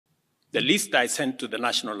The list I sent to the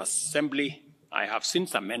National Assembly, I have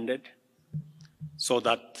since amended so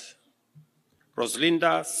that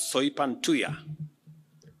Roslinda Soipantuya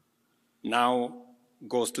now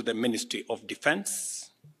goes to the Ministry of Defense.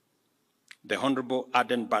 The Honorable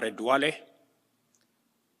Aden Baredwale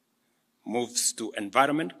moves to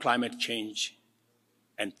Environment, Climate Change,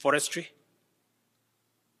 and Forestry.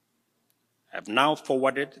 I have now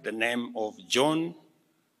forwarded the name of John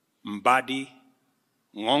Mbadi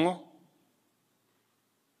Ngongo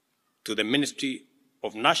to the Ministry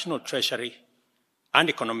of National Treasury and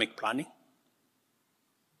Economic Planning.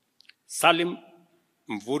 Salim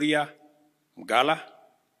Mvuria Mgala,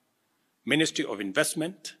 Ministry of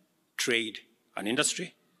Investment, Trade and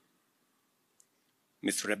Industry.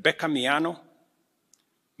 Ms. Rebecca Miano,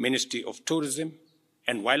 Ministry of Tourism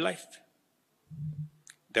and Wildlife.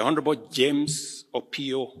 The Honorable James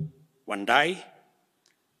Opio Wandai,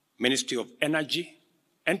 Ministry of Energy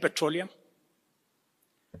and Petroleum.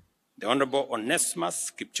 The Honorable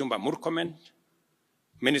Onesimus Kipchumba Murkomen,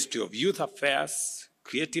 Ministry of Youth Affairs,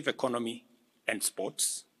 Creative Economy and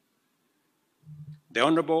Sports. The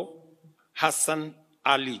Honorable Hassan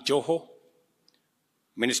Ali Joho,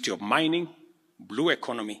 Ministry of Mining, Blue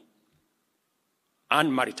Economy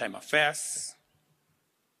and Maritime Affairs.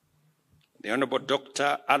 The Honorable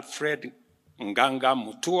Dr. Alfred Nganga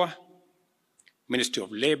Mutua, Ministry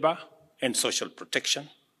of Labor and Social Protection.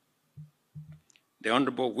 The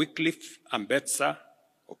Honorable Wycliffe Ambetsa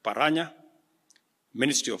Oparanya,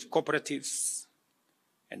 Ministry of Cooperatives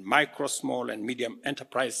and Micro, Small and Medium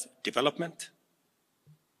Enterprise Development.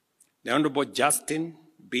 The Honorable Justin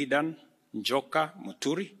Bidan Njoka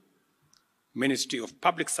Muturi, Ministry of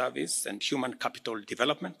Public Service and Human Capital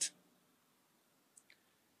Development.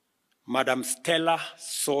 Madam Stella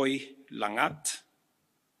Soy Langat,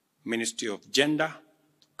 Ministry of Gender,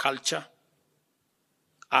 Culture,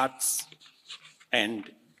 Arts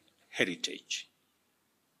and Heritage.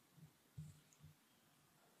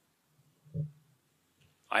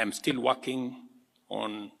 I am still working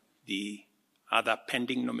on the other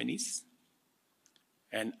pending nominees,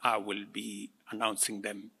 and I will be announcing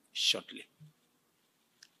them shortly.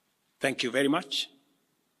 Thank you very much.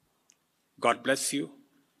 God bless you.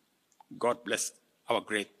 God bless our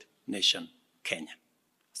great nation, Kenya.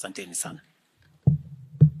 Asanteni sana.